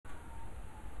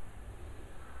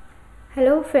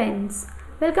Hello friends,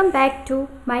 welcome back to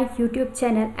my YouTube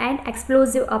channel and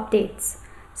explosive updates.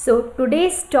 So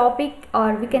today's topic,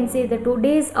 or we can say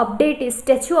today's update, is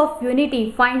Statue of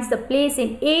Unity finds the place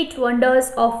in 8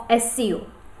 Wonders of SCO.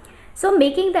 So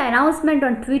making the announcement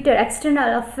on Twitter,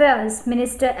 External Affairs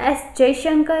Minister S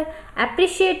Jaishankar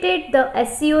appreciated the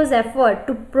SCO's effort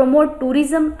to promote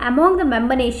tourism among the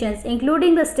member nations,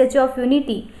 including the Statue of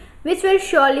Unity, which will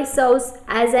surely serve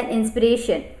as an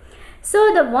inspiration.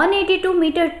 So the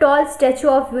 182-meter tall Statue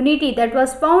of Unity that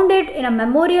was founded in a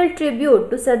memorial tribute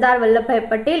to Sardar Vallabhbhai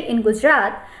Patel in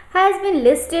Gujarat has been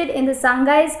listed in the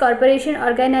Shanghai Cooperation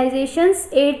Organization's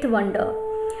 8th wonder.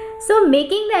 So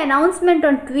making the announcement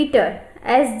on Twitter,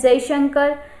 S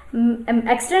Jaishankar,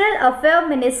 External Affairs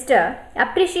Minister,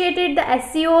 appreciated the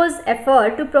SCO's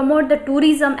effort to promote the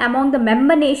tourism among the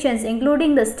member nations,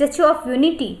 including the Statue of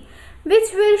Unity,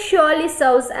 which will surely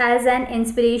serve as an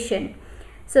inspiration.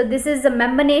 So this is the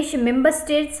member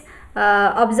states,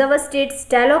 observer states,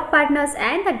 dialogue partners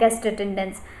and the guest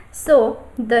attendants. So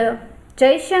the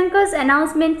Jaishankar's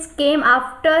announcements came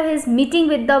after his meeting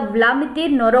with the Vladimir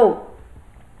Norov,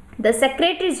 the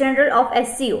Secretary General of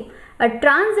SCO, a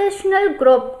transnational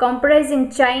group comprising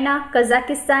China,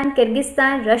 Kazakhstan,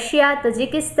 Kyrgyzstan, Russia,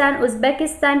 Tajikistan,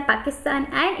 Uzbekistan, Pakistan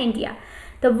and India.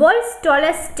 The world's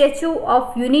tallest Statue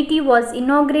of Unity was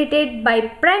inaugurated by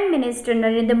Prime Minister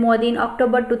Narendra Modi in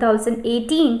October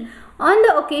 2018 on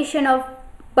the occasion of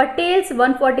Patel's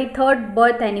 143rd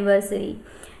birth anniversary.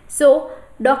 So,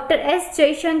 Dr. S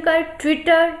Jaishankar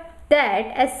tweeted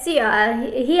that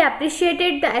he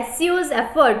appreciated the SCO's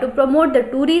effort to promote the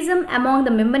tourism among the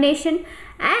member nation,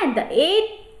 and the 8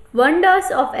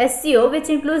 Wonders of SCO, which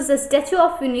includes the Statue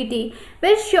of Unity,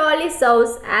 will surely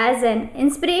serve as an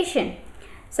inspiration.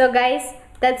 So guys,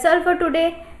 that's all for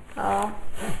today.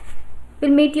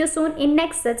 We'll meet you soon in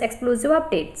next such explosive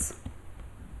updates.